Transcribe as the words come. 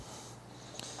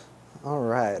All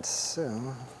right,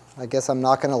 so I guess I'm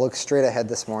not going to look straight ahead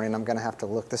this morning. I'm going to have to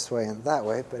look this way and that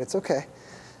way, but it's okay.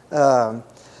 So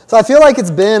I feel like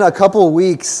it's been a couple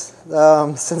weeks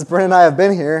since Brent and I have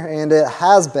been here, and it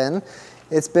has been.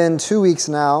 It's been 2 weeks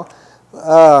now.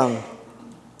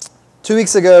 2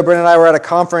 weeks ago, Brent and I were at a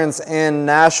conference in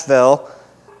Nashville,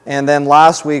 and then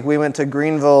last week we went to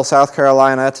Greenville, South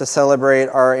Carolina to celebrate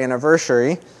our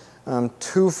anniversary,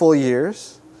 2 full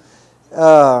years.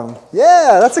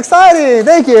 Yeah, that's exciting.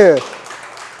 Thank you.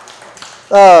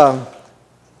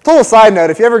 Total side note,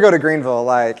 if you ever go to Greenville,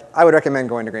 I would recommend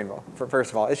going to Greenville.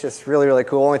 First of all, it's just really, really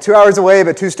cool. Only 2 hours away,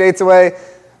 but 2 states away.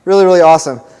 Really, really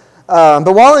awesome.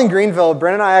 But while in Greenville,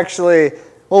 Brent and I actually,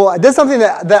 I did something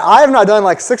that I have not done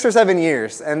like 6 or 7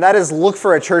 years, and that is look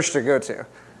for a church to go to.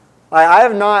 I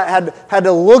have not had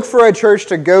to look for a church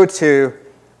to go to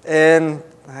in,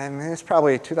 it's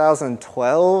probably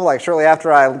 2012, like shortly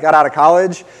after I got out of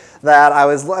college, that I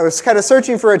was kind of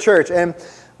searching for a church. And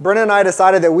Brenna and I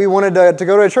decided that we wanted to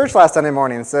go to a church last Sunday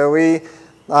morning. So we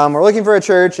were looking for a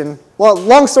church. And, well,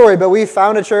 long story, but we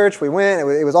found a church. We went.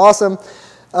 It was awesome.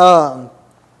 And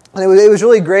it was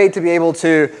really great to be able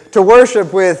to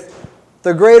worship with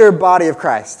the greater body of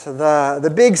Christ,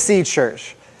 the Big C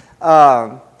church.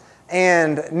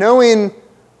 And knowing,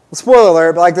 spoiler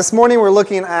alert, but like this morning we're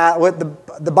looking at what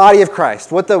the body of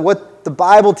Christ, what the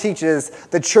Bible teaches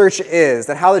the church is,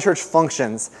 and how the church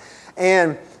functions.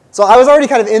 And so I was already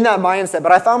kind of in that mindset,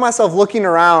 but I found myself looking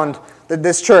around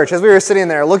this church as we were sitting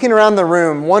there, looking around the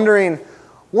room, wonder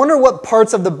what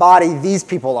parts of the body these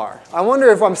people are. I wonder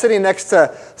if I'm sitting next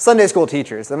to Sunday school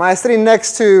teachers. Am I sitting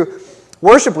next to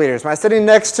worship leaders? Am I sitting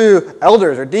next to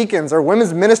elders or deacons or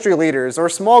women's ministry leaders or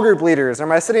small group leaders? Or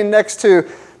am I sitting next to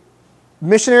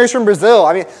missionaries from Brazil?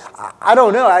 I mean, I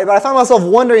don't know, but I found myself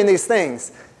wondering these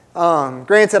things.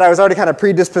 Granted, I was already kind of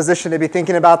predispositioned to be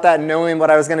thinking about that and knowing what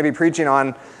I was going to be preaching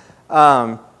on.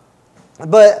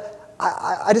 But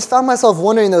I just found myself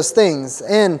wondering those things.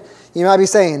 And you might be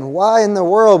saying, why in the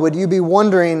world would you be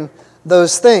wondering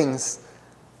those things?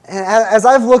 And as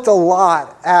I've looked a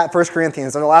lot at 1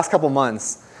 Corinthians in the last couple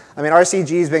months, I mean,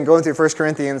 RCG's been going through 1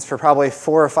 Corinthians for probably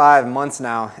 4 or 5 months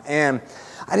now. And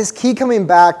I just keep coming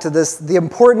back to the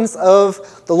importance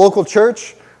of the local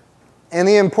church and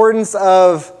the importance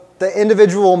of the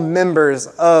individual members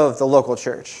of the local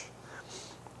church.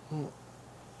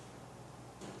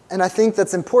 And I think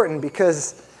that's important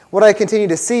because what I continue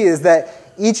to see is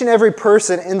that each and every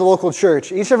person in the local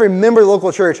church, each and every member of the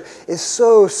local church is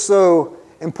so, so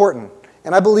important.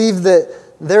 And I believe that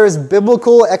there is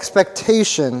biblical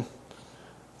expectation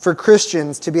for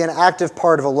Christians to be an active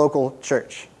part of a local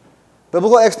church.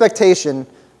 Biblical expectation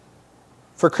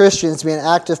for Christians to be an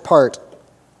active part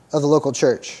of the local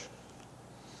church.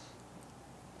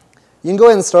 You can go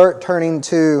ahead and start turning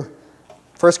to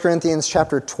 1 Corinthians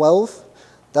chapter 12.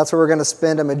 That's where we're going to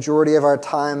spend a majority of our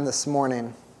time this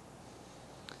morning.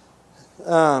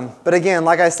 But again,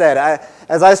 like I said,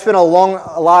 as I spent a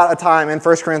lot of time in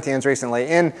 1 Corinthians recently,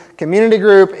 in community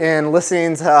group, in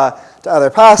listening to other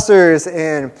pastors,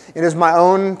 and it is my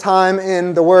own time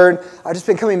in the Word, I've just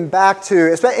been coming back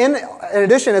to, in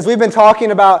addition, as we've been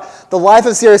talking about the life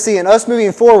of CRC and us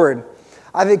moving forward,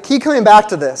 I keep coming back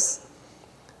to this.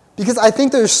 Because I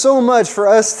think there's so much for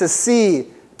us to see,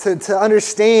 to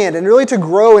understand, and really to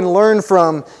grow and learn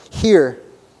from here.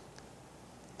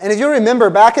 And if you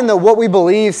remember, back in the What We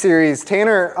Believe series,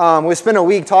 Tanner, we spent a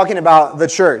week talking about the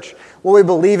church, what we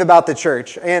believe about the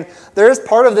church. And there's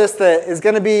part of this that is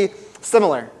going to be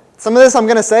similar. Some of this I'm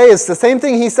going to say is the same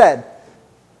thing he said.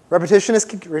 Repetition is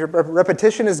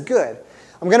good.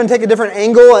 I'm going to take a different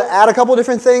angle and add a couple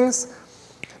different things.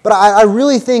 But I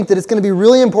really think that it's going to be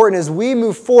really important as we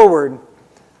move forward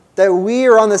that we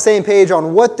are on the same page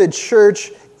on what the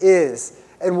church is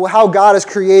and how God has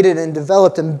created and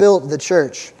developed and built the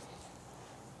church.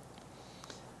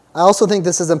 I also think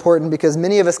this is important because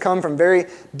many of us come from very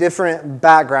different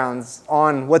backgrounds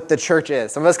on what the church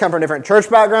is. Some of us come from different church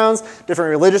backgrounds, different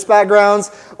religious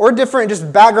backgrounds, or different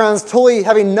just backgrounds totally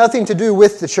having nothing to do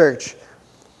with the church.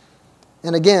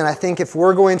 And again, I think if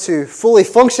we're going to fully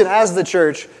function as the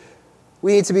church,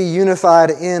 we need to be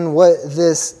unified in what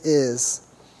this is.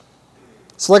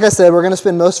 So like I said, we're going to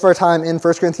spend most of our time in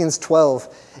 1 Corinthians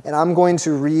 12, and I'm going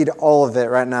to read all of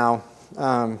it right now.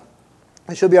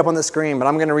 It should be up on the screen, but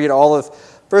I'm going to read all of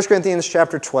 1 Corinthians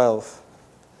chapter 12,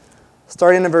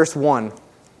 starting in verse 1.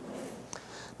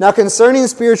 Now concerning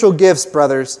spiritual gifts,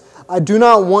 brothers, I do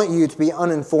not want you to be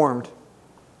uninformed.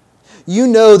 You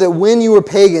know that when you were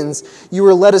pagans, you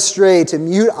were led astray to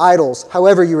mute idols,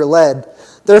 however you were led.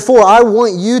 Therefore, I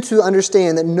want you to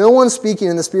understand that no one speaking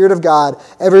in the Spirit of God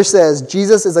ever says,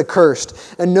 Jesus is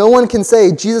accursed, and no one can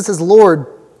say, Jesus is Lord,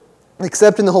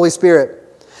 except in the Holy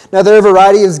Spirit. Now there are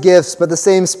varieties of gifts, but the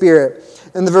same Spirit,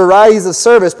 and the varieties of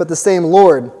service, but the same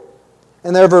Lord.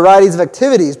 And there are varieties of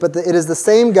activities, but it is the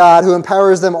same God who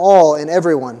empowers them all in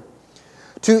everyone.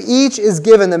 To each is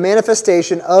given the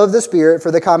manifestation of the Spirit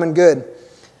for the common good.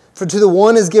 For to the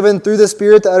one is given through the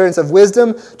Spirit the utterance of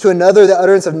wisdom, to another the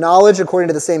utterance of knowledge according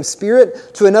to the same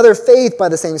Spirit, to another faith by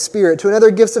the same Spirit, to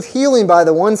another gifts of healing by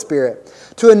the one Spirit,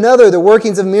 to another the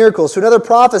workings of miracles, to another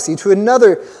prophecy, to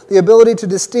another the ability to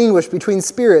distinguish between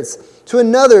spirits, to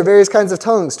another various kinds of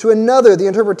tongues, to another the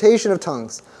interpretation of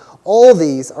tongues. All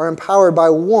these are empowered by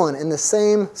one and the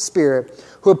same Spirit,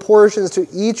 who apportions to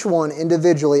each one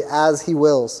individually as he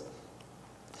wills.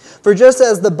 For just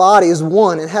as the body is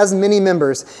one and has many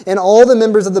members, and all the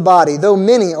members of the body, though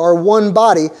many, are one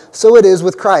body, so it is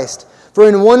with Christ. For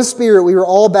in one Spirit we were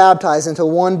all baptized into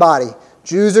one body,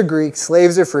 Jews or Greeks,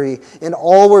 slaves or free, and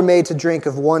all were made to drink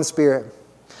of one Spirit.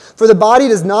 For the body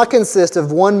does not consist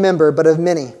of one member, but of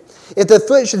many. If the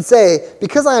foot should say,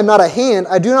 because I am not a hand,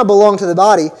 I do not belong to the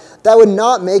body, that would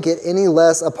not make it any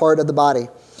less a part of the body.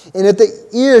 And if the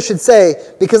ear should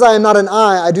say, because I am not an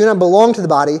eye, I do not belong to the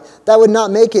body, that would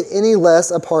not make it any less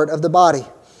a part of the body.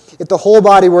 If the whole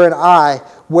body were an eye,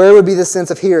 where would be the sense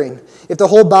of hearing? If the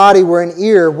whole body were an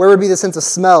ear, where would be the sense of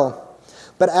smell?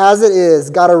 But as it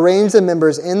is, God arranged the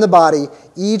members in the body,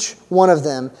 each one of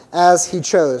them, as he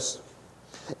chose.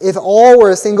 If all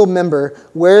were a single member,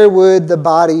 where would the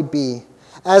body be?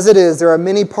 As it is, there are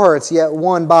many parts, yet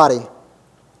one body.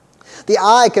 The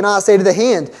eye cannot say to the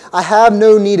hand, I have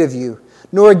no need of you,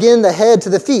 nor again the head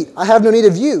to the feet, I have no need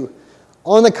of you.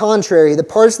 On the contrary, the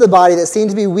parts of the body that seem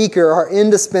to be weaker are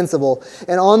indispensable,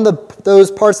 and on those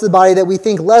parts of the body that we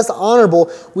think less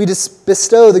honorable, we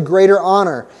bestow the greater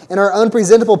honor, and our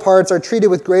unpresentable parts are treated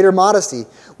with greater modesty,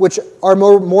 which our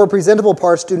more presentable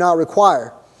parts do not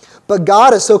require. But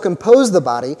God has so composed the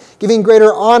body, giving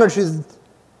greater honor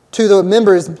to the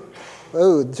members,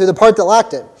 to the part that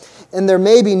lacked it. And there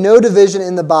may be no division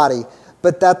in the body,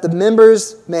 but that the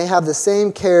members may have the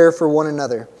same care for one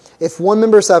another. If one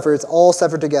member suffers, all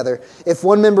suffer together. If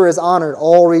one member is honored,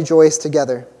 all rejoice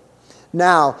together.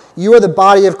 Now, you are the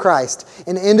body of Christ,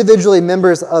 and individually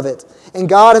members of it. And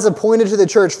God has appointed to the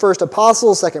church first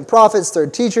apostles, second prophets,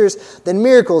 third teachers, then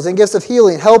miracles and gifts of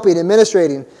healing, helping,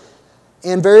 administrating,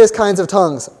 and various kinds of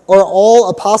tongues. Are all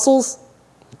apostles?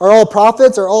 Are all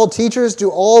prophets? Are all teachers? Do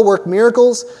all work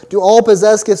miracles? Do all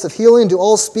possess gifts of healing? Do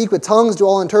all speak with tongues? Do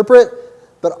all interpret?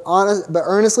 But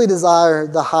earnestly desire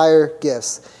the higher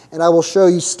gifts, and I will show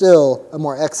you still a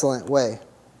more excellent way.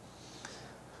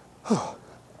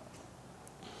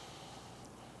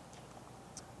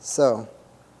 So,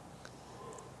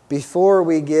 before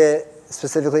we get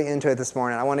specifically into it this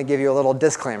morning, I want to give you a little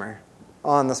disclaimer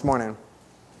on this morning.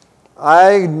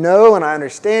 I know and I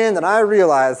understand and I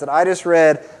realize that I just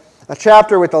read a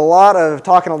chapter with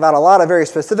talking about a lot of very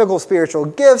specific spiritual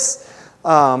gifts,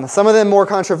 some of them more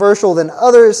controversial than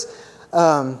others.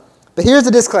 But here's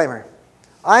the disclaimer.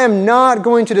 I am not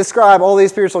going to describe all these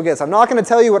spiritual gifts. I'm not going to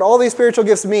tell you what all these spiritual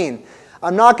gifts mean.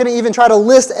 I'm not going to even try to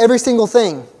list every single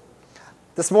thing.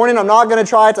 This morning, I'm not going to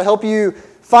try to help you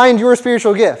find your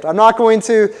spiritual gift. I'm not going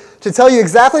to tell you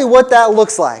exactly what that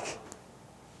looks like.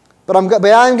 But I'm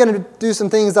going to do some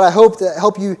things that I hope to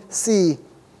help you see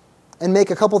and make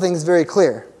a couple things very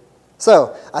clear.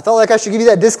 So, I felt like I should give you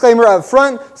that disclaimer up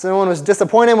front so no one was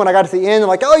disappointed when I got to the end. I'm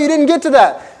like, oh, you didn't get to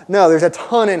that. No, there's a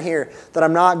ton in here that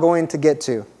I'm not going to get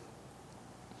to.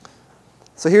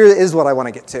 So here is what I want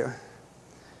to get to.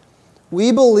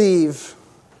 We believe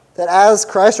that as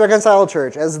Christ Reconciled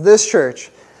Church, as this church,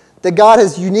 that God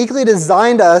has uniquely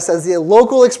designed us as the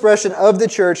local expression of the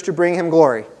church to bring Him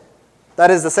glory. That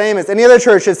is the same as any other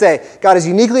church should say. God has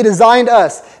uniquely designed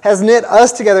us, has knit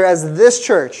us together as this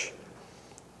church.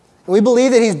 And we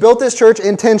believe that He's built this church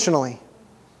intentionally.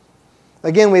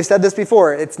 Again, we've said this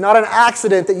before. It's not an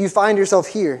accident that you find yourself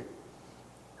here.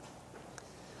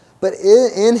 But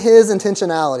in His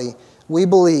intentionality, we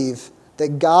believe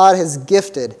that God has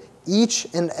gifted each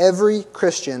and every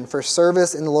Christian for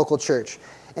service in the local church.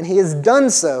 And He has done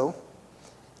so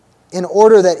in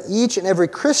order that each and every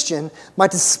Christian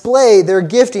might display their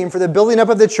gifting for the building up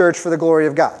of the church for the glory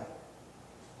of God.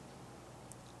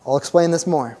 I'll explain this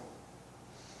more.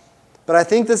 But I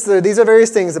think these are various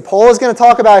things that Paul is going to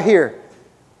talk about here.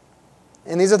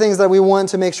 And these are things that we want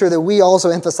to make sure that we also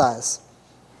emphasize.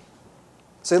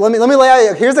 So let me lay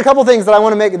out, here's a couple things that I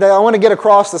want to get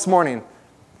across this morning.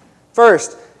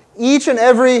 First, each and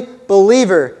every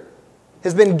believer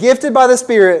has been gifted by the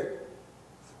Spirit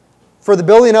for the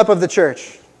building up of the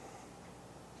church.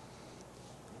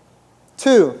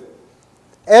 2,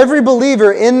 every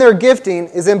believer in their gifting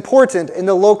is important in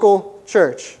the local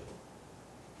church.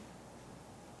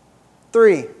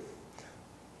 3,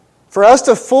 for us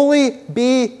to fully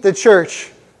be the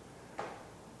church,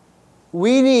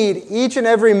 we need each and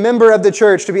every member of the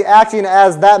church to be acting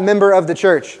as that member of the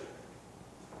church.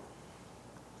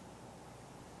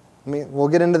 We'll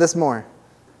get into this more.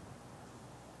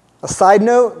 A side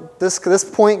note, this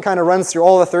point kind of runs through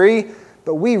all the 3,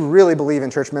 but we really believe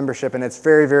in church membership, and it's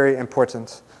very, very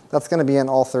important. That's going to be in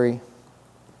all 3.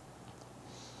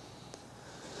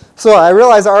 So I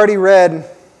realize I already read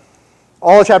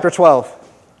all of chapter 12.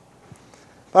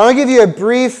 But I want to give you a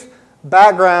brief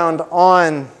background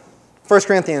on 1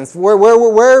 Corinthians,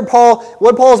 what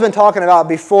Paul has been talking about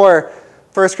before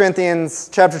 1 Corinthians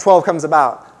chapter 12 comes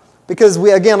about. Because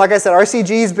we, again, like I said,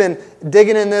 RCG's been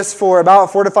digging in this for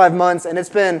about 4 to 5 months, and it's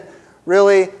been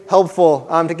really helpful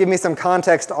to give me some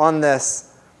context on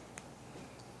this.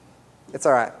 It's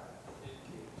all right.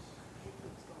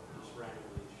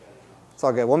 It's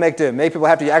all good. We'll make do. Maybe people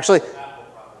have to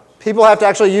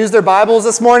actually use their Bibles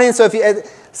this morning. So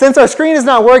since our screen is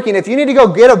not working, if you need to go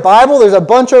get a Bible, there's a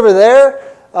bunch over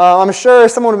there. I'm sure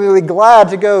someone will be glad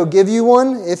to go give you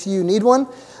one if you need one.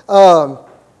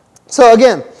 So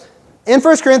again, in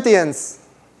 1 Corinthians,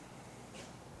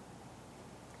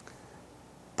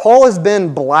 Paul has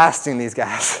been blasting these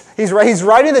guys. He's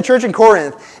writing the church in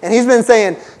Corinth, and he's been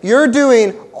saying, you're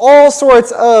doing all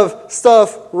sorts of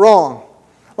stuff wrong.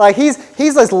 Like he's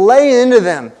just laying into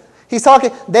them. He's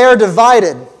talking, they are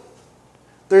divided.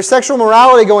 There's sexual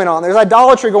morality going on. There's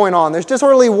idolatry going on. There's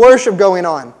disorderly worship going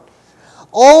on.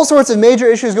 All sorts of major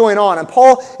issues going on. And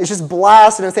Paul is just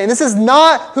blasting and saying, this is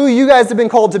not who you guys have been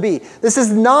called to be. This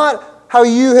is not how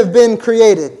you have been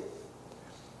created.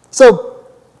 So,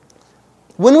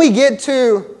 when we get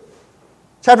to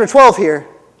chapter 12 here,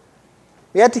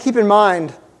 we have to keep in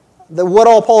mind that what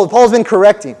Paul's been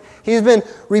correcting. He's been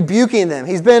rebuking them.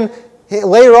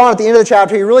 Later on at the end of the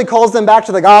chapter, he really calls them back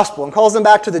to the gospel and calls them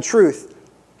back to the truth.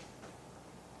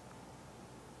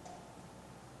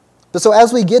 But so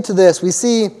as we get to this, we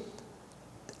see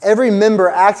every member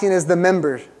acting as the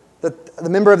member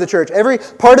of the church. Every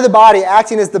part of the body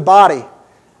acting as the body.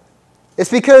 It's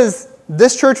because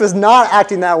this church was not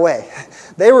acting that way.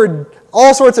 They were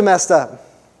all sorts of messed up.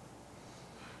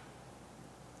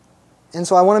 And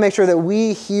so I want to make sure that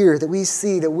we hear, that we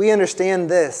see, that we understand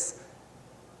this.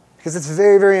 Because it's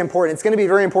very, very important. It's going to be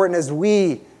very important as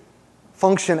we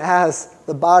function as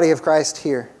the body of Christ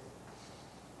here.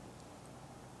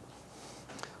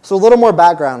 So a little more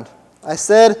background. I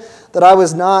said that I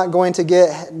was not going to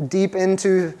get deep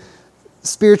into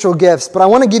spiritual gifts, but I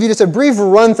want to give you just a brief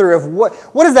run-through of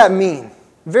what does that mean?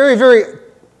 Very, very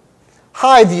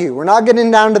high view. We're not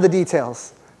getting down to the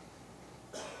details.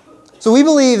 So we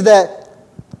believe that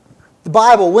the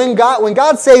Bible, when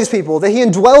God saves people, that He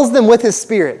indwells them with His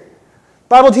Spirit.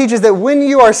 The Bible teaches that when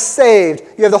you are saved,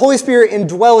 you have the Holy Spirit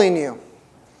indwelling you.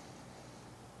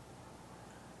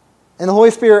 And the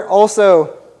Holy Spirit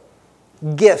also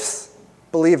gifts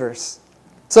believers.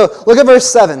 So look at verse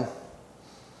 7.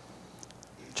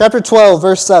 Chapter 12,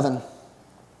 verse 7.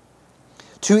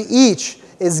 To each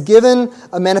is given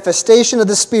a manifestation of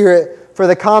the Spirit for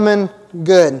the common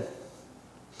good.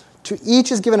 To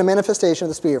each is given a manifestation of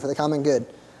the Spirit for the common good.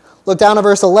 Look down at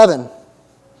verse 11.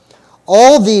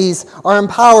 All these are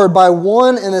empowered by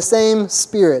one and the same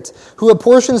Spirit, who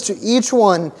apportions to each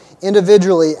one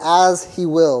individually as He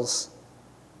wills.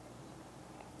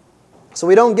 So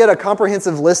we don't get a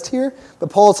comprehensive list here, but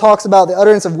Paul talks about the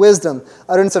utterance of wisdom,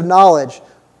 utterance of knowledge,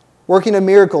 working of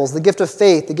miracles, the gift of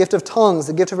faith, the gift of tongues,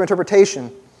 the gift of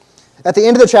interpretation. At the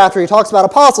end of the chapter, he talks about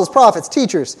apostles, prophets,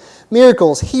 teachers,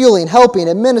 miracles, healing, helping,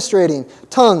 administrating,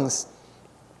 tongues.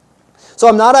 So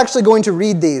I'm not actually going to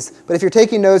read these, but if you're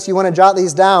taking notes, you want to jot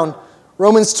these down.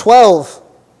 Romans 12,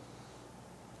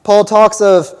 Paul talks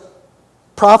of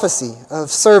prophecy,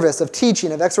 of service, of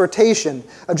teaching, of exhortation,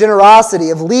 of generosity,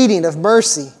 of leading, of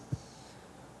mercy.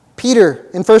 Peter,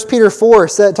 in 1 Peter 4,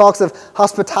 talks of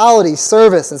hospitality,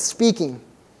 service, and speaking.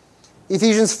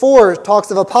 Ephesians 4 talks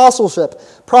of apostleship,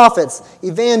 prophets,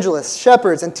 evangelists,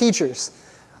 shepherds, and teachers.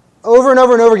 Over and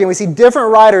over and over again, we see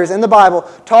different writers in the Bible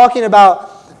talking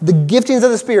about the giftings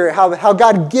of the Spirit, how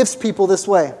God gifts people this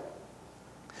way.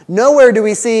 Nowhere do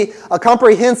we see a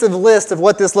comprehensive list of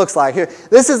what this looks like. Here,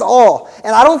 this is all.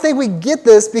 And I don't think we get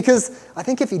this because I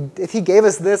think if he gave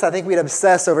us this, I think we'd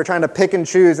obsess over trying to pick and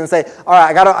choose and say, all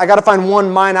right, I got to find one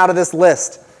mine out of this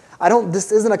list.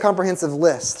 This isn't a comprehensive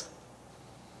list.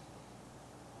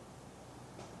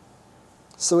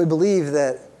 So we believe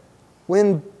that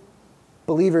when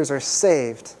believers are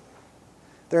saved.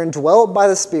 They're indwelt by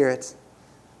the Spirit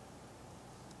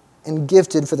and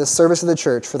gifted for the service of the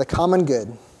church, for the common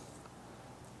good.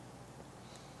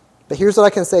 But here's what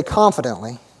I can say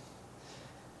confidently,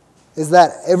 is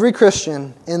that every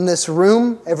Christian in this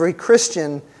room, every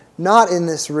Christian not in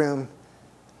this room,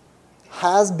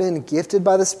 has been gifted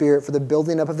by the Spirit for the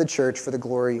building up of the church for the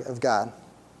glory of God.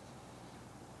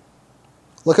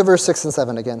 Look at verse 6 and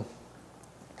 7 again.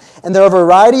 And there are a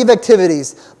variety of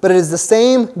activities, but it is the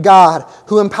same God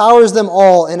who empowers them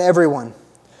all and everyone.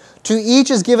 To each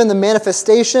is given the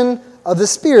manifestation of the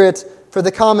Spirit for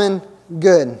the common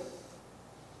good.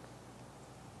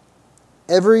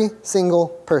 Every single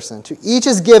person. To each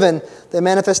is given the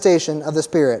manifestation of the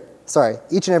Spirit.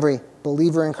 Each and every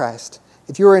believer in Christ.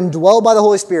 If you are indwelt by the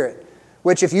Holy Spirit,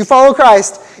 which if you follow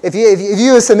Christ, if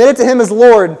you have submitted to Him as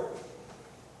Lord,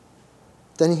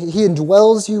 then He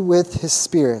indwells you with His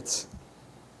Spirit.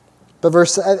 But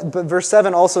verse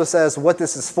 7 also says what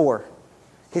this is for.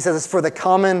 He says it's for the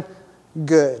common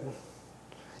good.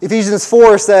 Ephesians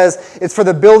 4 says it's for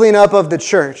the building up of the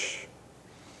church.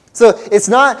 So it's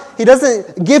not, He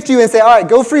doesn't gift you and say, all right,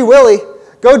 go free willy,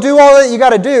 go do all that you got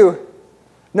to do.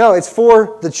 No, it's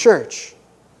for the church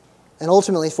and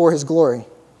ultimately for His glory.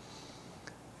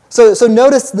 So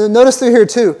notice through here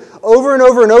too, over and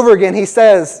over and over again, He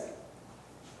says,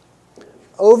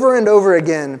 over and over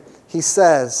again, He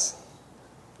says,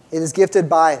 it is gifted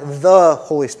by the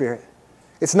Holy Spirit.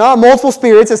 It's not multiple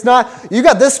spirits. It's not, you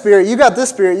got this spirit, you got this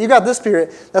spirit, you got this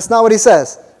spirit. That's not what He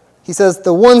says. He says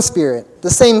the one Spirit, the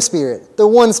same Spirit, the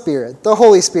one Spirit, the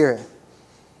Holy Spirit.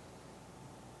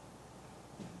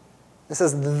 It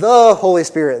says the Holy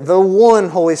Spirit, the one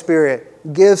Holy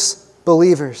Spirit gives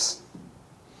believers.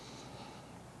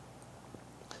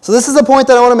 So this is the point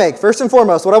that I want to make. First and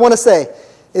foremost, what I want to say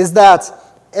is that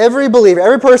every believer,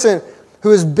 every person who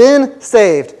has been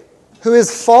saved, who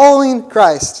is following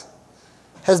Christ,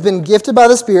 has been gifted by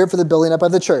the Spirit for the building up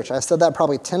of the church. I've said that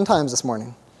probably 10 times this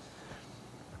morning.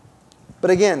 But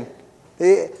again,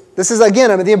 this is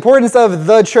the importance of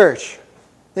the church.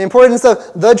 The importance of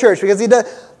the church, because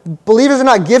believers are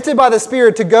not gifted by the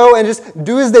Spirit to go and just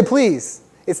do as they please.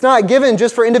 It's not given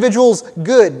just for individuals'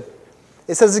 good.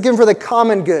 It says it's given for the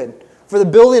common good, for the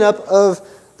building up of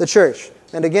the church.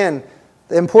 And again,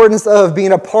 the importance of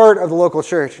being a part of the local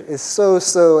church is so,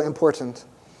 so important.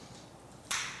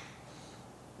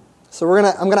 So I'm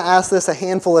going to ask this a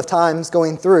handful of times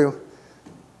going through.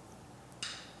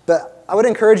 But I would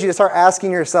encourage you to start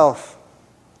asking yourself,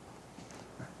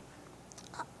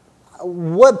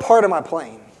 what part am I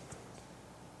playing?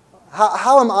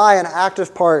 How am I an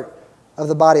active part of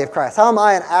the body of Christ? How am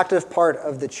I an active part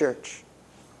of the church?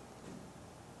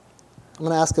 I'm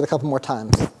going to ask it a couple more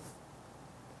times.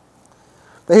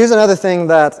 But here's another thing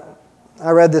that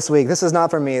I read this week. This is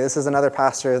not from me. This is another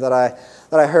pastor that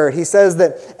I heard. He says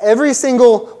that every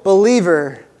single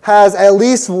believer has at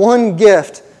least one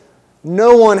gift.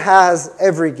 No one has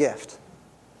every gift.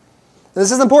 And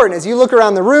this is important. As you look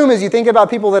around the room, as you think about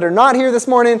people that are not here this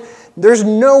morning, there's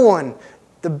no one,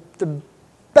 the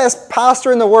best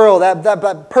pastor in the world,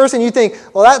 that person you think,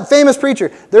 well, that famous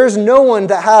preacher, there's no one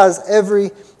that has every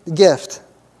gift.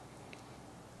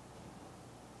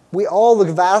 We all look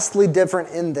vastly different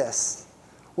in this.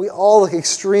 We all look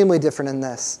extremely different in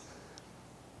this.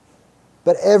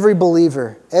 But every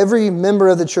believer, every member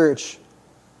of the church,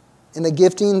 and the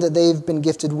gifting that they've been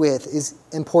gifted with is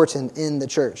important in the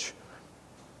church.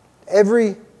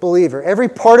 Every believer, every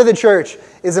part of the church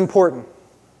is important.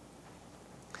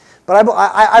 But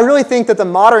I really think that the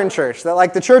modern church, that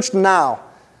like the church now,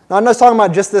 I'm not talking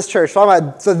about just this church, I'm talking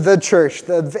about the church,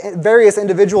 the various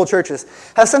individual churches,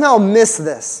 have somehow missed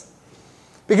this.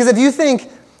 Because if you think,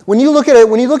 when you look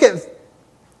at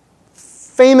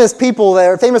famous people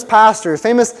there, famous pastors,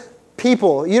 famous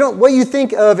people, what you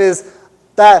think of is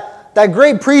that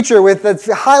great preacher with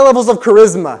the high levels of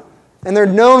charisma, and they're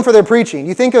known for their preaching.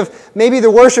 You think of maybe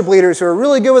the worship leaders who are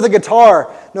really good with a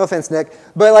guitar. No offense, Nick.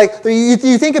 But like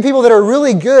you think of people that are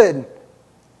really good.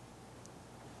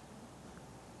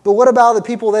 But what about the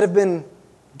people that have been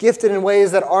gifted in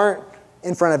ways that aren't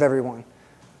in front of everyone?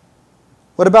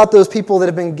 What about those people that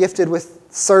have been gifted with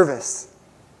service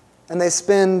and they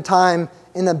spend time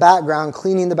in the background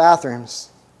cleaning the bathrooms?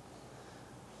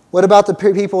 What about the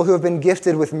people who have been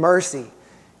gifted with mercy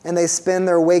and they spend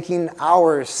their waking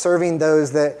hours serving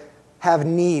those that have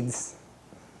needs?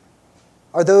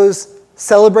 Are those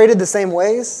celebrated the same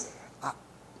ways?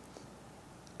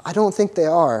 I don't think they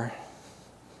are.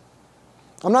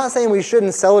 I'm not saying we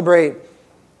shouldn't celebrate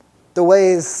the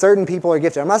ways certain people are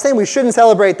gifted. I'm not saying we shouldn't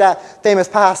celebrate that famous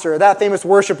pastor or that famous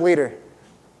worship leader.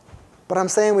 But I'm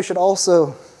saying we should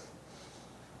also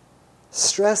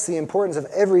stress the importance of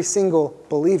every single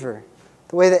believer,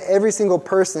 the way that every single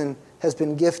person has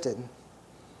been gifted.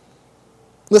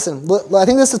 Listen, I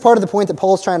think this is part of the point that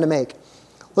Paul's trying to make.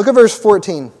 Look at verse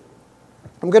 14.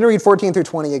 I'm going to read 14 through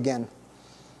 20 again.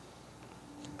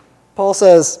 Paul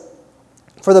says,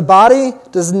 "For the body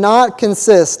does not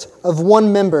consist of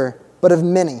one member, but of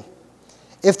many.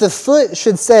 If the foot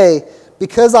should say,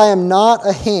 'Because I am not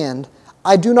a hand,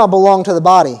 I do not belong to the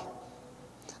body,'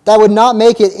 that would not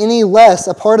make it any less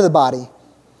a part of the body.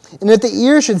 And if the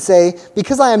ear should say,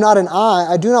 'Because I am not an eye,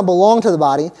 I do not belong to the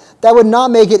body,' that would not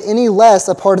make it any less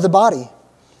a part of the body.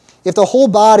 If the whole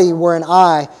body were an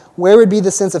eye, where would be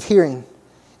the sense of hearing?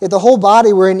 If the whole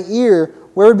body were an ear,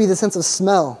 where would be the sense of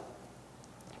smell?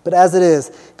 But as it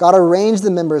is, God arranged the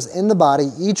members in the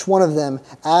body, each one of them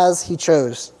as he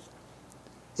chose.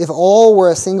 If all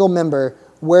were a single member,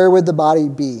 where would the body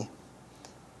be?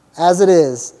 As it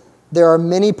is, there are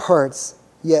many parts,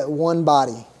 yet one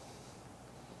body."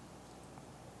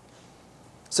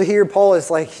 So here Paul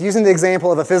is using the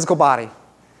example of a physical body.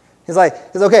 He's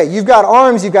okay, you've got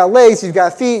arms, you've got legs, you've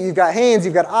got feet, you've got hands,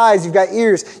 you've got eyes, you've got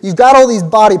ears, you've got all these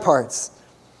body parts.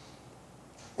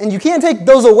 And you can't take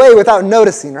those away without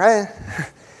noticing, right?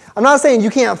 I'm not saying you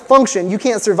can't function, you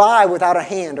can't survive without a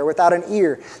hand or without an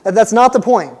ear. That's not the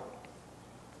point.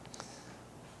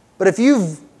 But if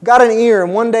you've got an ear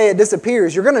and one day it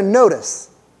disappears, you're going to notice.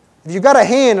 If you've got a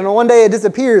hand and one day it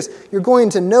disappears, you're going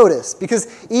to notice because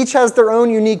each has their own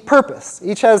unique purpose.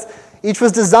 Each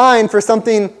was designed for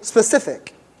something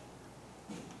specific.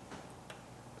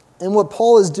 And what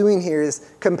Paul is doing here is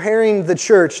comparing the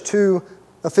church to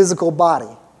a physical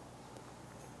body.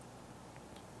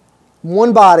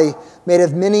 One body made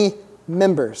of many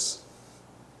members.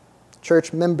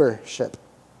 Church membership.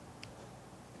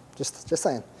 Just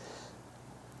saying.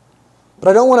 But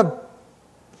I don't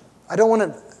want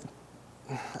to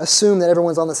assume that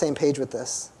everyone's on the same page with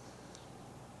this.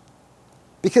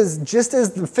 Because just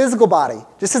as the physical body,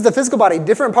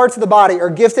 different parts of the body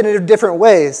are gifted in different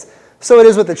ways, so it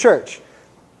is with the church.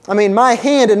 I mean, my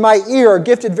hand and my ear are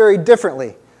gifted very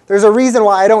differently. There's a reason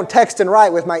why I don't text and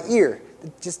write with my ear.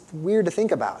 It's just weird to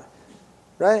think about,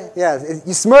 right? Yeah,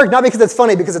 you smirk, not because it's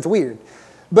funny, because it's weird.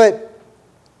 But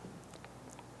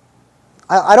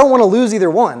I don't want to lose either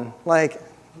one.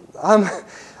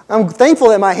 I'm thankful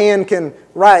that my hand can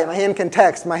write, my hand can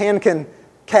text, my hand can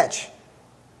catch.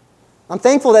 I'm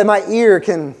thankful that my ear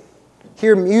can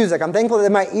hear music. I'm thankful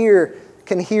that my ear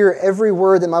can hear every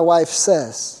word that my wife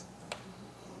says.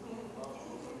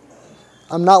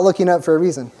 I'm not looking up for a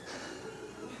reason.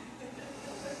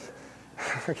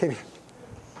 Okay,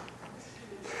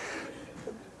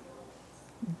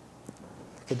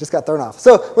 just got thrown off.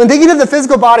 So when thinking of the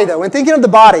physical body, though, when thinking of the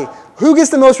body, who gets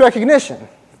the most recognition?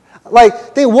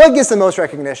 Think what gets the most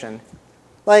recognition?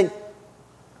 Is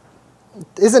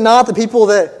it not the people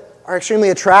that are extremely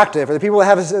attractive, or the people that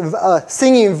have a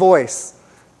singing voice,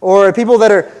 or people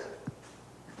that are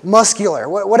muscular,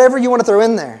 whatever you want to throw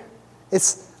in there?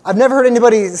 I've never heard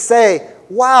anybody say,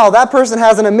 "Wow, that person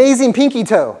has an amazing pinky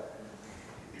toe."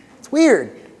 It's weird.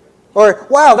 Or,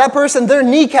 "Wow, that person, their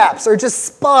kneecaps are just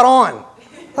spot on."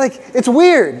 It's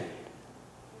weird.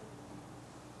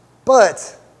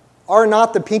 But are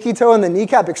not the pinky toe and the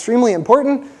kneecap extremely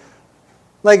important?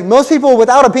 Most people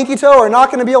without a pinky toe are not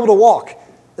going to be able to walk.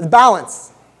 It's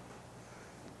balance.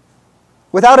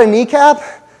 Without a kneecap,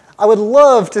 I would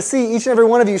love to see each and every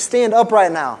one of you stand up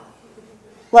right now.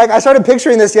 I started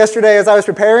picturing this yesterday as I was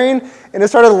preparing, and I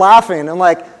started laughing. I'm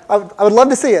I would love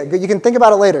to see it. You can think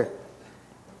about it later.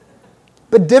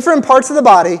 But different parts of the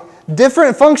body,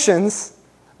 different functions,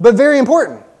 but very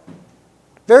important.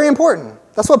 Very important.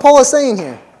 That's what Paul is saying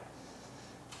here.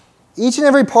 Each and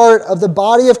every part of the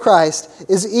body of Christ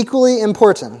is equally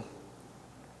important.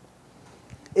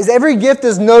 Is every gift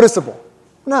as noticeable?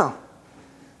 No.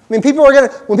 I mean,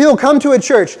 when people come to a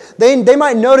church, they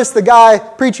might notice the guy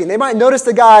preaching. They might notice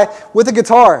the guy with a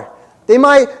guitar. They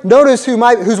might notice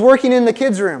who's working in the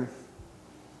kids' room.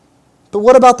 But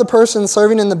what about the person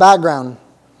serving in the background,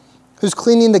 who's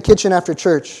cleaning the kitchen after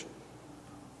church,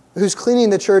 who's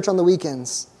cleaning the church on the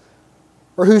weekends,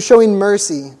 or who's showing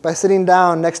mercy by sitting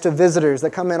down next to visitors that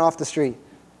come in off the street?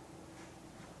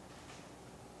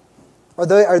 Are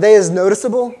they as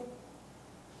noticeable?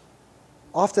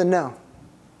 Often no.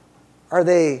 Are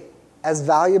they as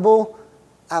valuable?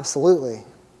 Absolutely.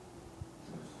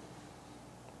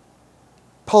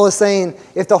 Paul is saying,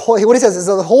 what he says is,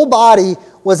 if the whole body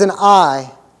was an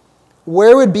eye,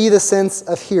 where would be the sense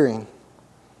of hearing?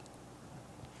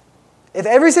 If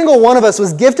every single one of us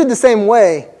was gifted the same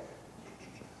way,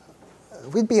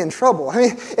 we'd be in trouble. I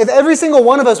mean, if every single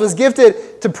one of us was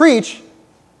gifted to preach,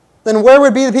 then where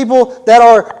would be the people that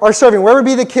are serving? Where would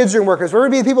be the kids' room workers? Where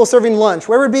would be the people serving lunch?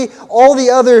 Where would be all the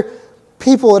other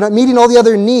people and meeting all the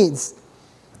other needs?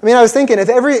 I mean, I was thinking,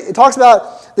 it talks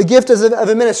about the gift of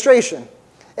administration.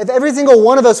 If every single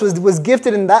one of us was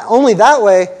gifted in that only that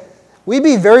way, we'd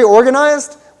be very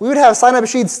organized. We would have sign-up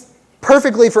sheets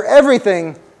perfectly for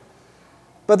everything,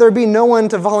 but there'd be no one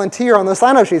to volunteer on those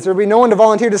sign-up sheets. There'd be no one to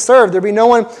volunteer to serve. There'd be no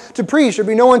one to preach. There'd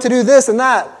be no one to do this and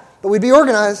that, but we'd be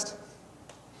organized.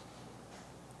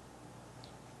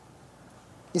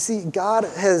 You see, God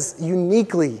has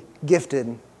uniquely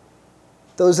gifted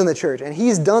those in the church, and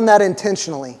He's done that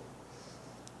intentionally.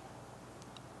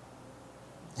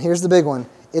 Here's the big one.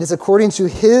 It is according to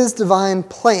His divine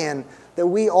plan that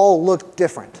we all look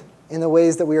different in the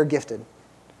ways that we are gifted.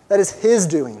 That is His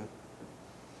doing.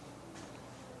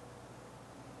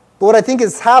 But what I think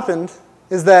has happened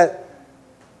is that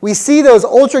we see those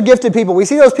ultra-gifted people. We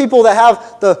see those people that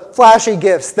have the flashy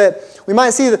gifts. That we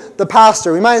might see the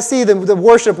pastor. We might see the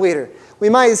worship leader. We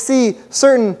might see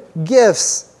certain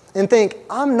gifts and think,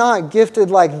 I'm not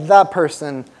gifted like that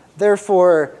person,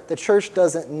 therefore the church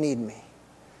doesn't need me.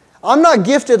 I'm not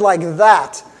gifted like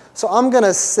that, so I'm going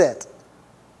to sit.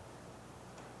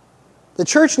 The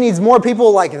church needs more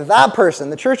people like that person.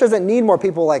 The church doesn't need more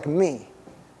people like me.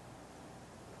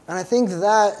 And I think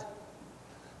that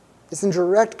is in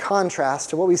direct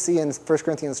contrast to what we see in 1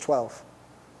 Corinthians 12.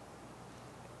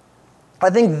 I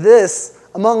think this,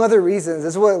 among other reasons,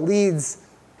 is what leads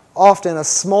often a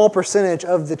small percentage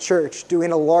of the church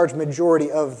doing a large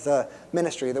majority of the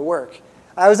ministry, the work.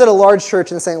 I was at a large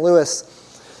church in St.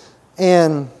 Louis,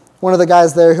 and one of the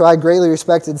guys there who I greatly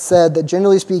respected said that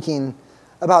generally speaking,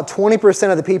 about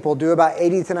 20% of the people do about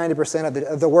 80 to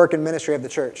 90% of the work and ministry of the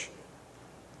church.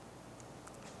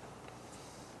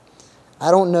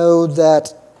 I don't know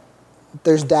that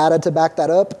there's data to back that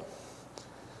up,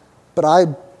 but I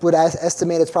would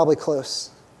estimate it's probably close.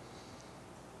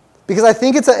 Because I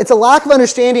think it's a lack of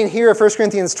understanding here of 1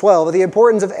 Corinthians 12 of the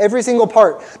importance of every single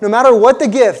part. No matter what the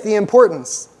gift, the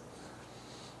importance.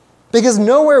 Because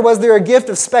nowhere was there a gift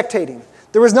of spectating.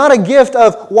 There was not a gift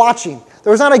of watching.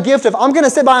 There was not a gift of, I'm going to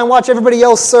sit by and watch everybody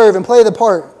else serve and play the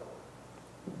part.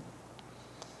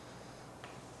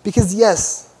 Because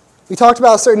yes, we talked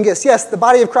about certain gifts. Yes, the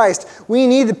body of Christ. We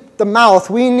need the mouth.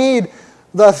 We need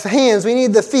the hands. We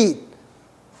need the feet.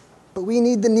 But we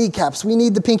need the kneecaps. We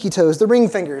need the pinky toes, the ring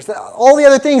fingers, all the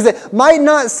other things that might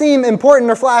not seem important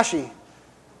or flashy.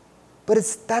 But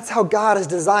that's how God has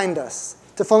designed us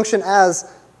to function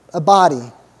as a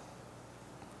body.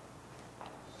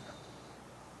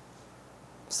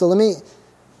 So let me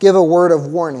give a word of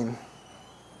warning.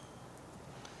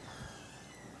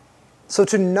 So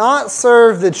to not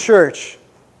serve the church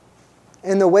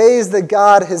in the ways that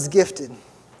God has gifted,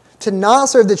 to not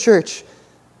serve the church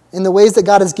in the ways that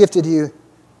God has gifted you,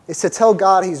 is to tell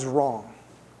God He's wrong.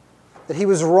 That He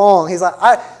was wrong. He's like,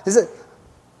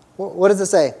 what does it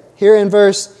say? Here in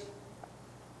verse,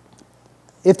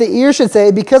 if the ear should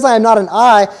say, because I am not an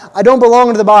eye, I don't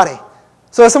belong to the body.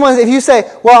 So if you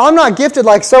say, well, I'm not gifted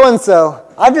like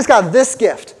so-and-so, I've just got this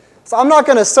gift. So I'm not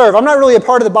going to serve. I'm not really a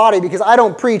part of the body because I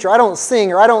don't preach or I don't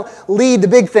sing or I don't lead the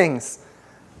big things.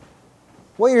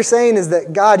 What you're saying is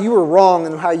that, God, you were wrong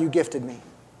in how you gifted me.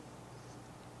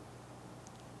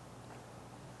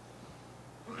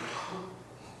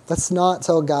 Let's not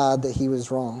tell God that He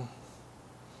was wrong.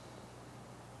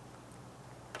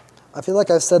 I feel like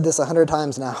I've said this 100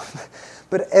 times now.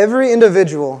 But every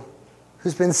individual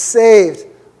who's been saved,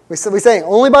 we're saying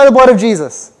only by the blood of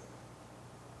Jesus,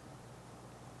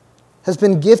 has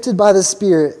been gifted by the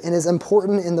Spirit and is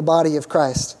important in the body of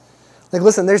Christ. Like,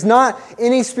 listen, there's not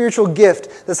any spiritual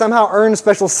gift that somehow earns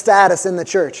special status in the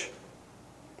church.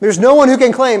 There's no one who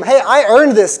can claim, hey, I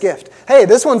earned this gift. Hey,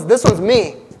 this one's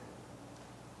me.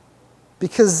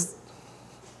 Because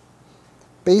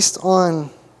based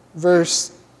on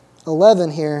verse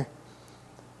 11 here,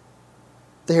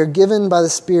 they are given by the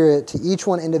Spirit to each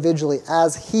one individually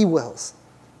as He wills.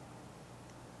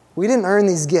 We didn't earn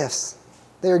these gifts.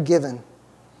 They are given.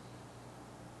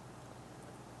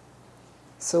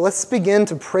 So let's begin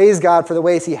to praise God for the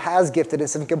ways He has gifted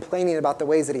us and complaining about the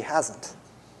ways that He hasn't.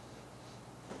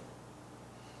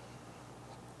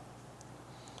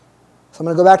 So I'm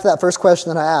going to go back to that first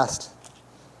question that I asked.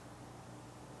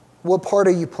 What part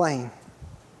are you playing?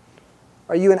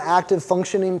 Are you an active,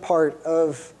 functioning part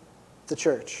of the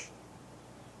church?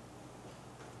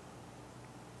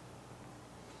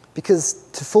 Because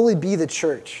to fully be the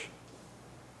church,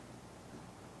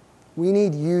 we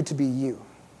need you to be you.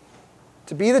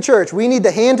 To be the church, we need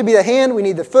the hand to be the hand, we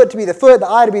need the foot to be the foot, the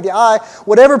eye to be the eye,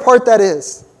 whatever part that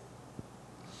is.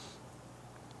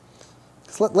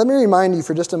 So let me remind you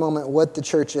for just a moment what the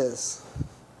church is.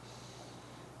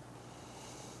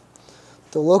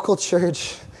 The local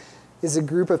church is a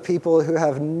group of people who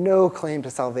have no claim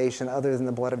to salvation other than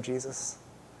the blood of Jesus.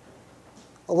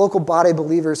 A local body of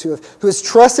believers who has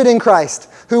trusted in Christ,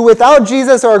 who without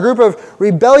Jesus are a group of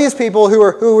rebellious people who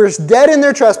were dead in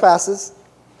their trespasses.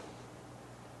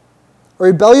 A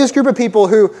rebellious group of people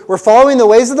who were following the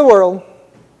ways of the world,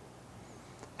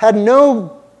 had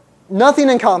nothing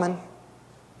in common.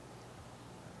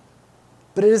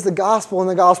 But it is the gospel and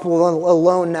the gospel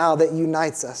alone now that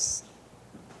unites us.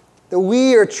 That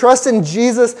we are trusting in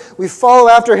Jesus, we follow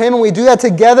after Him, and we do that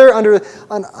together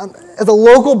as a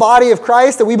local body of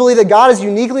Christ, that we believe that God has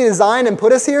uniquely designed and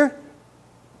put us here.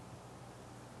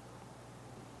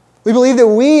 We believe that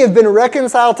we have been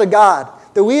reconciled to God,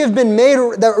 that we have been made,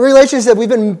 that relationship, we've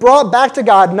been brought back to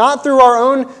God, not through our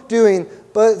own doing,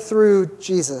 but through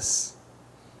Jesus.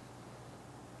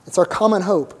 It's our common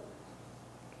hope.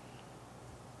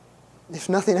 If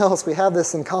nothing else, we have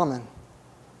this in common.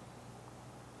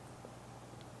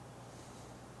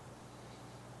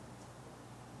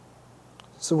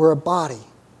 So we're a body.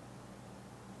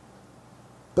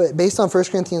 But based on 1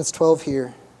 Corinthians 12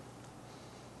 here,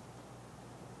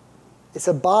 it's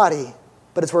a body,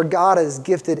 but it's where God has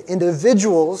gifted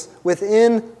individuals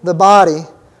within the body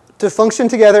to function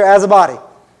together as a body.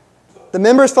 The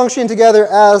members functioning together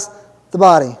as the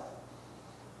body.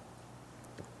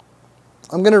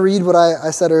 I'm going to read what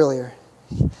I said earlier.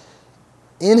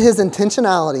 In His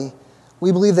intentionality,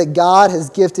 we believe that God has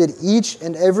gifted each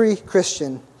and every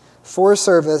Christian for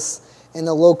service in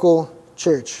the local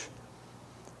church.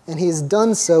 And He has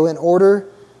done so in order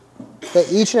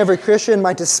that each and every Christian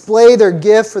might display their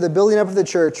gift for the building up of the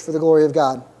church for the glory of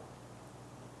God.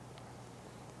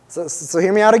 So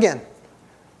hear me out again.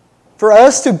 For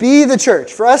us to be the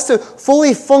church, for us to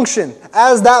fully function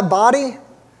as that body,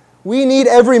 we need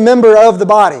every member of the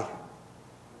body.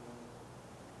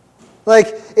 Like,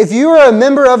 if you are a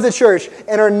member of the church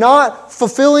and are not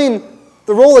fulfilling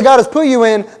the role that God has put you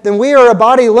in, then we are a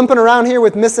body limping around here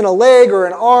with missing a leg or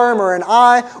an arm or an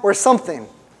eye or something.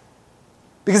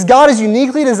 Because God has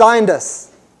uniquely designed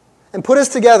us and put us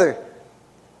together.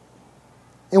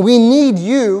 And we need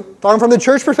you, talking from the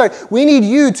church perspective, we need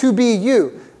you to be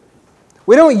you.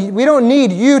 We don't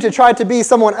need you to try to be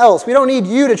someone else. We don't need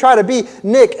you to try to be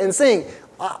Nick and sing.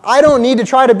 I don't need to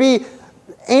try to be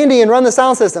Andy and run the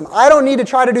sound system. I don't need to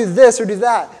try to do this or do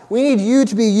that. We need you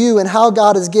to be you and how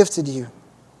God has gifted you.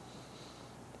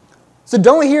 So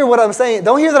don't hear what I'm saying.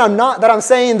 Don't hear that I'm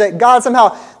saying that God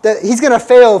somehow, that He's going to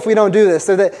fail if we don't do this,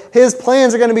 or that His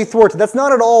plans are going to be thwarted. That's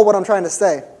not at all what I'm trying to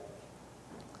say.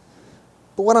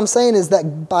 But what I'm saying is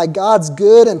that by God's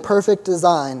good and perfect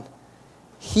design,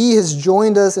 He has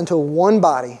joined us into one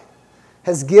body,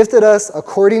 has gifted us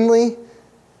accordingly,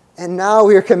 and now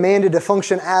we are commanded to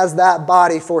function as that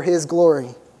body for His glory.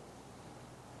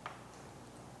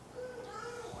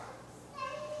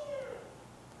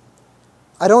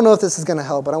 I don't know if this is going to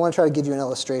help, but I want to try to give you an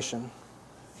illustration.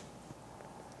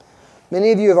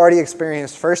 Many of you have already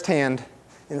experienced firsthand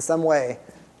in some way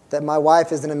that my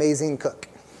wife is an amazing cook.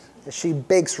 She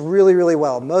bakes really, really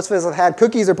well. Most of us have had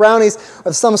cookies or brownies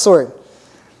of some sort.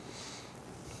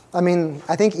 I mean,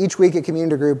 I think each week at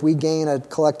Community Group, we gain a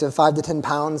collective 5 to 10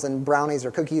 pounds in brownies or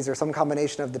cookies or some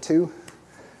combination of the two.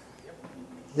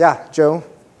 Yeah, Joe.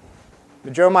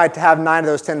 Joe might have 9 of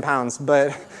those 10 pounds,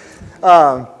 but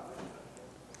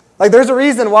there's a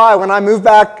reason why when I moved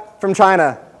back from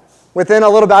China, within a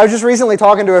little bit, I was just recently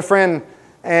talking to a friend,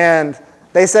 and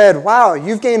they said, wow,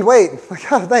 you've gained weight.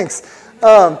 Like, oh, thanks.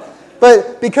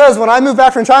 But because when I moved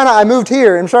back from China, I moved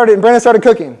here, and Brandon started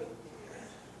cooking.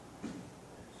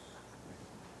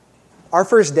 Our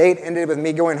first date ended with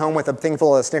me going home with a thing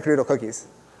full of Snickerdoodle cookies.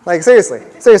 Like, seriously,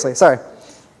 sorry.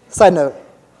 Side note.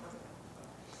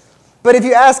 But if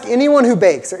you ask anyone who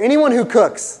bakes or anyone who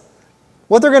cooks,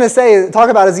 what they're going to talk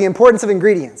about is the importance of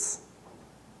ingredients.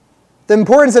 The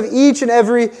importance of each and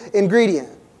every ingredient.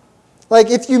 Like,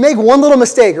 if you make one little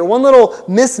mistake or one little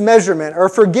mismeasurement or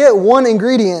forget one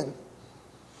ingredient,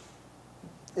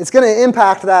 it's going to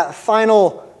impact that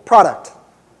final product.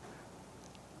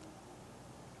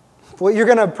 What you're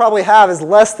going to probably have is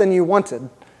less than you wanted.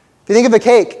 If you think of a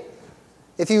cake,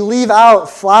 if you leave out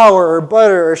flour or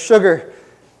butter or sugar,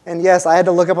 and yes, I had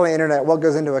to look up on the internet what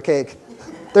goes into a cake.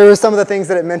 There were some of the things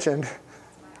that it mentioned.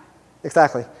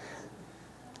 Exactly.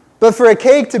 But for a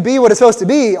cake to be what it's supposed to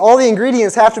be, all the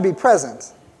ingredients have to be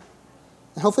present.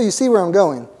 And hopefully you see where I'm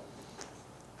going.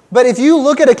 But if you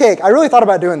look at a cake, I really thought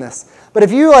about doing this, but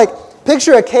if you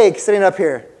picture a cake sitting up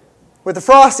here with the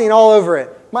frosting all over it,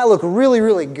 it might look really,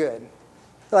 really good.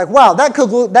 You're like, wow,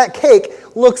 that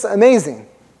cake looks amazing.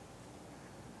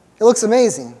 It looks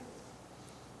amazing.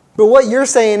 But what you're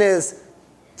saying is,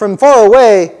 from far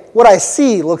away, what I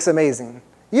see looks amazing.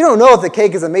 You don't know if the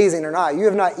cake is amazing or not. You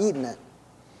have not eaten it.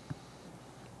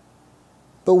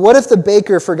 But what if the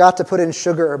baker forgot to put in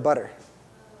sugar or butter?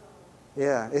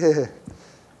 Yeah.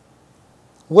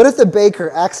 What if the baker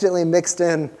accidentally mixed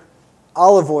in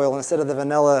olive oil instead of the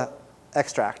vanilla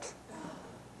extract?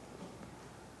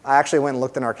 I actually went and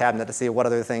looked in our cabinet to see what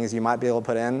other things you might be able to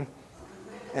put in,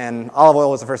 and olive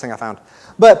oil was the first thing I found.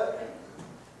 But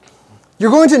you're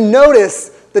going to notice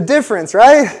the difference,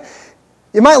 right?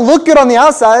 It might look good on the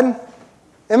outside.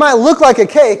 It might look like a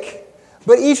cake.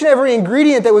 But each and every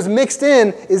ingredient that was mixed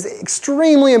in is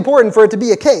extremely important for it to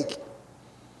be a cake.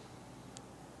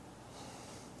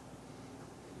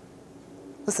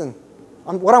 Listen,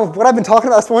 what I've been talking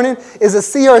about this morning is a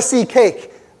CRC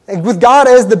cake, and with God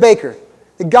as the baker.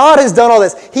 God has done all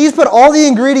this. He's put all the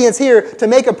ingredients here to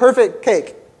make a perfect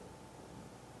cake.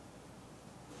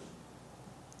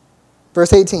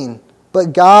 Verse 18,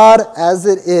 but as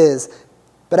it is,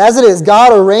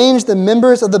 God arranged the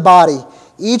members of the body,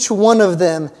 each one of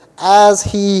them as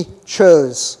He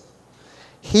chose.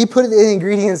 He put the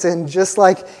ingredients in just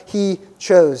like He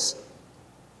chose.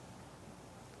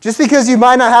 Just because you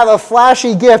might not have a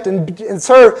flashy gift and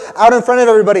serve out in front of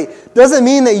everybody doesn't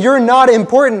mean that you're not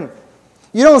important.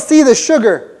 You don't see the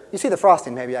sugar. You see the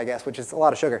frosting maybe, I guess, which is a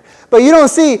lot of sugar. But you don't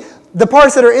see the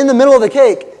parts that are in the middle of the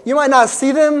cake. You might not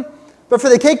see them, but for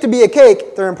the cake to be a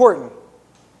cake, they're important.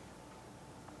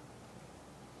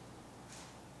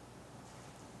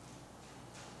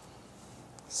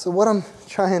 So what I'm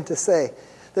trying to say,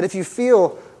 that if you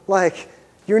feel like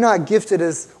you're not gifted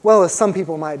as well as some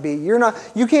people might be,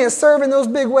 you can't serve in those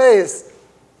big ways,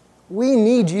 we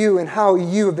need you and how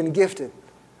you have been gifted.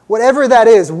 Whatever that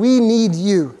is, we need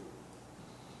you.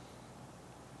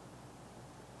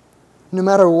 No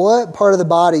matter what part of the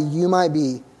body you might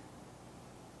be,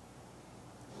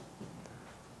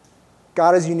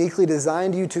 God has uniquely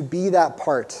designed you to be that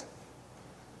part.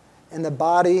 And the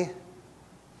body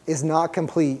is not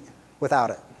complete without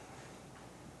it.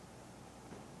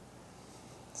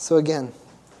 So again,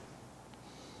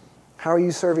 how are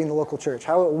you serving the local church?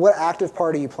 What active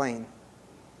part are you playing?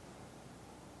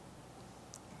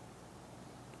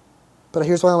 But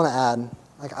here's what I want to add.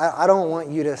 I don't want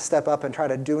you to step up and try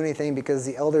to do anything because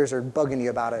the elders are bugging you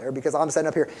about it or because I'm sitting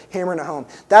up here hammering it home.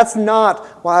 That's not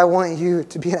why I want you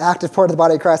to be an active part of the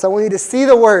body of Christ. I want you to see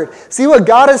the Word. See what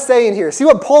God is saying here. See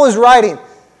what Paul is writing.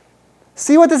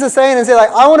 See what this is saying and say,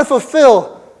 I want to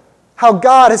fulfill how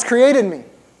God has created me.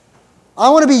 I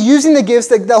want to be using the gifts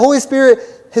that the Holy Spirit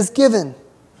has given.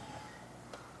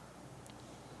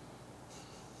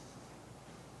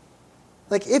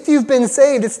 If you've been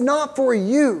saved, it's not for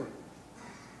you.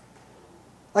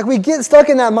 We get stuck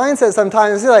in that mindset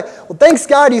sometimes. It's well, thanks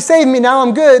God, you saved me, now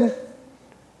I'm good.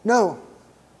 No.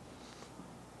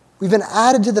 We've been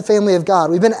added to the family of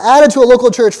God. We've been added to a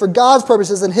local church for God's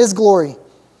purposes and His glory.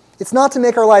 It's not to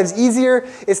make our lives easier.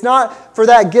 It's not for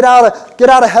that get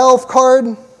out of hell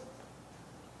card.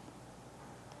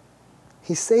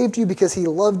 He saved you because He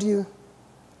loved you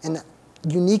and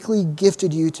uniquely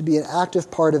gifted you to be an active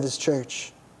part of His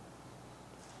church.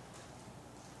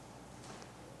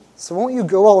 So won't you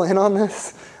go all in on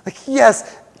this?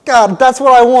 Yes, God, that's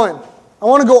what I want. I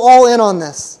want to go all in on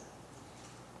this.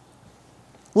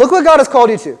 Look what God has called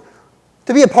you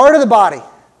to be a part of the body.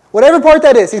 Whatever part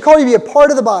that is, He's called you to be a part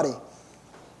of the body.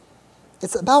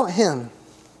 It's about Him.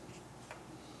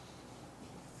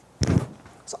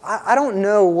 So I don't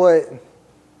know what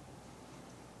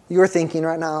you're thinking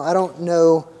right now. I don't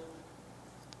know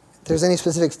if there's any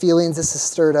specific feelings this has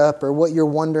stirred up or what you're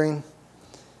wondering.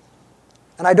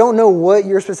 And I don't know what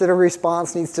your specific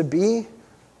response needs to be,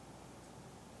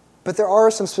 but there are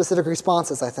some specific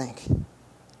responses, I think.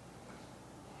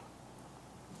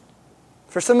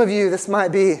 For some of you, this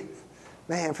might be,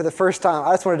 for the first time,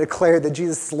 I just want to declare that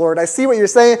Jesus is Lord. I see what you're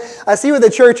saying. I see what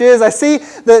the church is. I see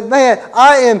that,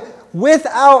 I am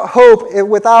without hope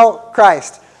without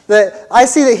Christ. That I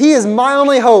see that He is my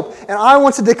only hope, and I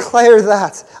want to declare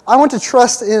that. I want to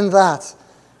trust in that.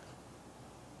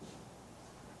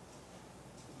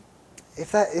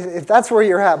 If that's where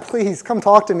you're at, please come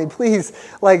talk to me. Please,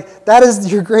 that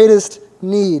is your greatest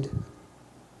need.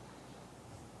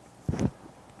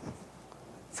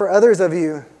 For others of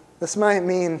you, this might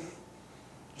mean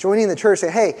joining the church.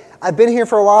 Say, hey, I've been here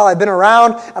for a while. I've been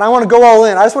around, and I want to go all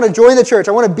in. I just want to join the church.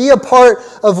 I want to be a part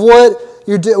of what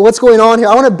what's going on here.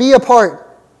 I want to be a part.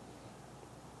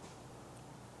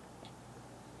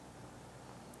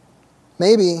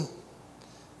 Maybe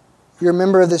you're a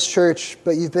member of this church,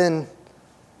 but you've been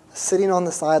sitting on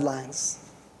the sidelines.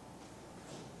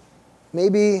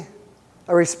 Maybe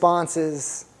a response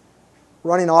is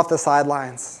running off the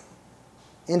sidelines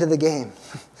into the game.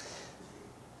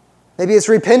 Maybe it's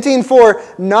repenting for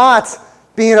not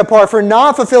being a part, for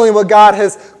not fulfilling what God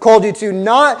has called you to,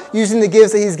 not using the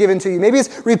gifts that He's given to you. Maybe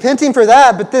it's repenting for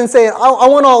that, but then saying, I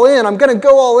want all in. I'm going to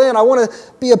go all in. I want to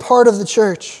be a part of the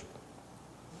church.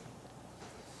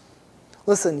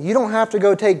 Listen, you don't have to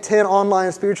go take 10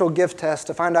 online spiritual gift tests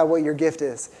to find out what your gift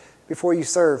is before you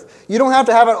serve. You don't have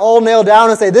to have it all nailed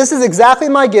down and say, this is exactly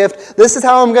my gift. This is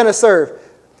how I'm going to serve.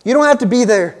 You don't have to be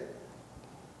there.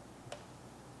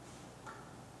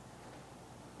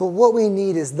 But what we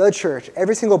need is the church,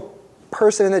 every single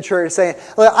person in the church saying,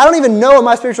 I don't even know what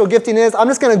my spiritual gifting is. I'm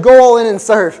just going to go all in and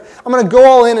serve. I'm going to go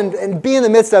all in and be in the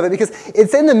midst of it, because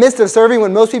it's in the midst of serving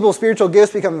when most people's spiritual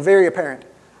gifts become very apparent.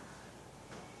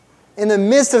 In the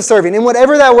midst of serving, in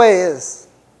whatever that way is.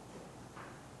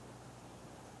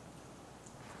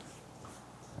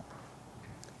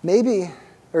 Maybe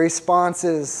a response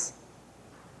is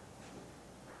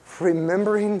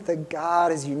remembering that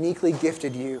God has uniquely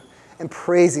gifted you and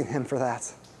praising Him for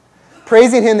that.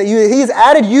 Praising Him that He's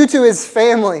added you to His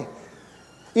family,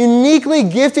 uniquely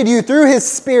gifted you through His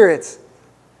Spirit,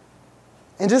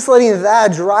 and just letting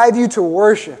that drive you to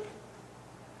worship.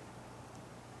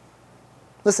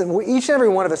 Listen, each and every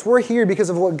one of us, we're here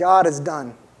because of what God has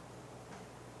done.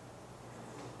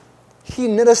 He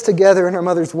knit us together in our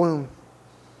mother's womb.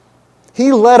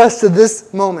 He led us to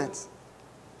this moment.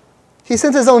 He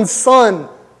sent His own Son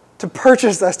to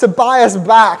purchase us, to buy us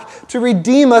back, to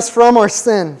redeem us from our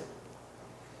sin.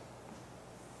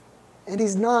 And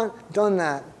He's not done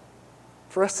that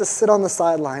for us to sit on the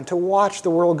sideline, to watch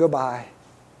the world go by.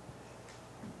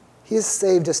 He has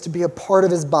saved us to be a part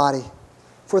of His body,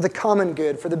 for the common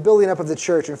good, for the building up of the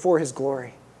church, and for His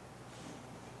glory.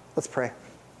 Let's pray.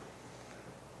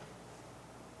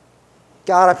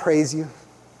 God, I praise You.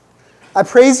 I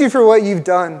praise You for what You've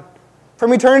done.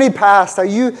 From eternity past, how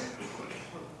You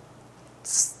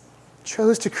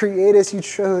chose to create us. You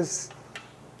chose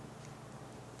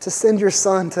to send Your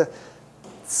Son to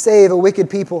save a wicked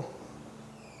people.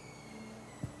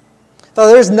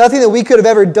 Father, there's nothing that we could have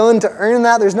ever done to earn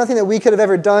that. There's nothing that we could have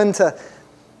ever done to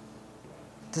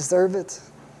deserve it.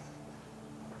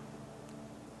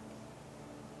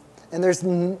 And there's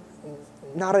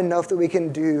not enough that we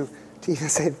can do to even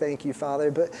say thank You,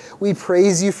 Father, but we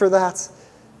praise You for that.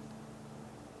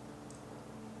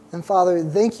 And Father,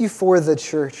 thank You for the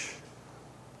church,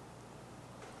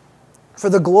 for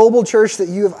the global church that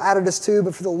You have added us to,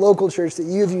 but for the local church that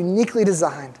You have uniquely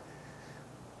designed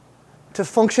to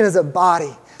function as a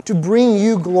body, to bring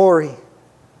You glory.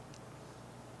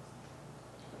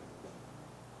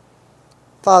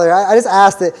 Father, I just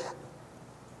ask that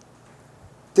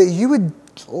You would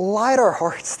light our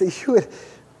hearts, that You would,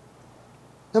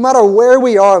 no matter where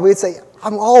we are, we'd say,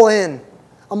 I'm all in.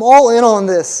 I'm all in on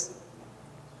this.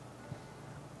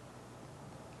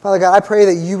 Father God, I pray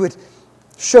that You would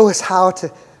show us how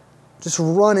to just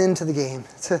run into the game,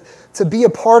 to be a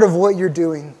part of what You're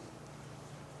doing.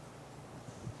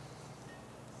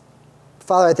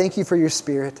 Father, I thank You for Your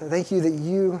Spirit. I thank You that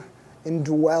You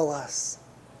indwell us.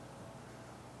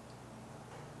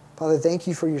 Father, thank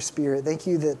You for Your Spirit. Thank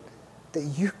You that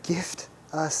You gift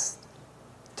us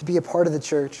to be a part of the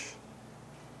church.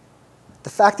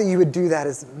 The fact that You would do that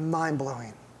is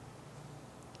mind-blowing.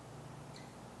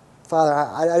 Father,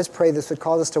 I just pray this would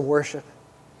cause us to worship.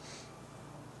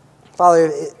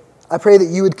 Father, I pray that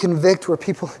You would convict where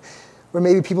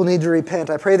maybe people need to repent.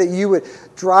 I pray that You would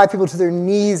drive people to their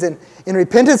knees in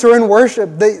repentance or in worship.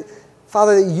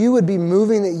 Father, that You would be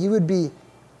moving, that You would be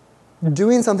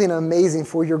doing something amazing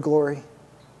for Your glory.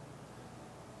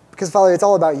 Because, Father, it's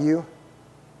all about You.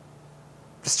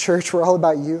 This church, we're all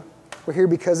about You. We're here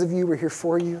because of You. We're here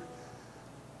for You.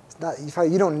 Father,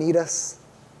 You don't need us.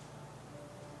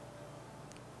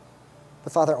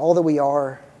 But, Father, all that we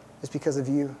are is because of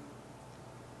You.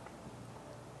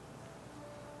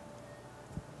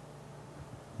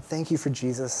 Thank You for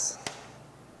Jesus.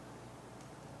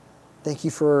 Thank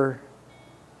You for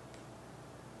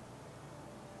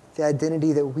the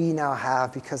identity that we now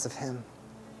have because of Him.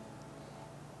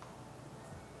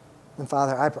 And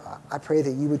Father, I pray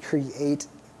that You would create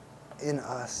in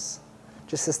us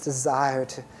just this desire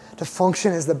to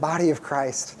function as the body of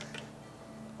Christ,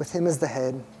 with Him as the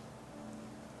head,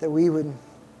 that we would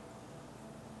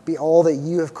be all that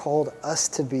You have called us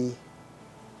to be.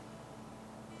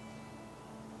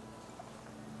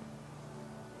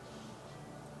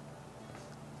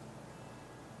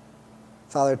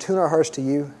 Father, tune our hearts to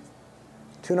you.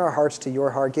 Tune our hearts to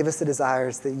your heart. Give us the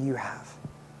desires that you have.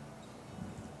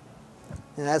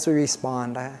 And as we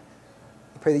respond, I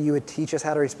pray that you would teach us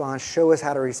how to respond, show us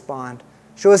how to respond,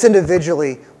 show us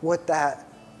individually what that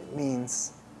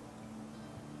means.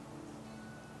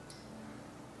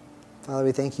 Father,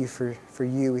 we thank you for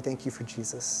you. We thank you for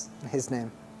Jesus. In his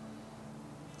name,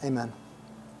 amen.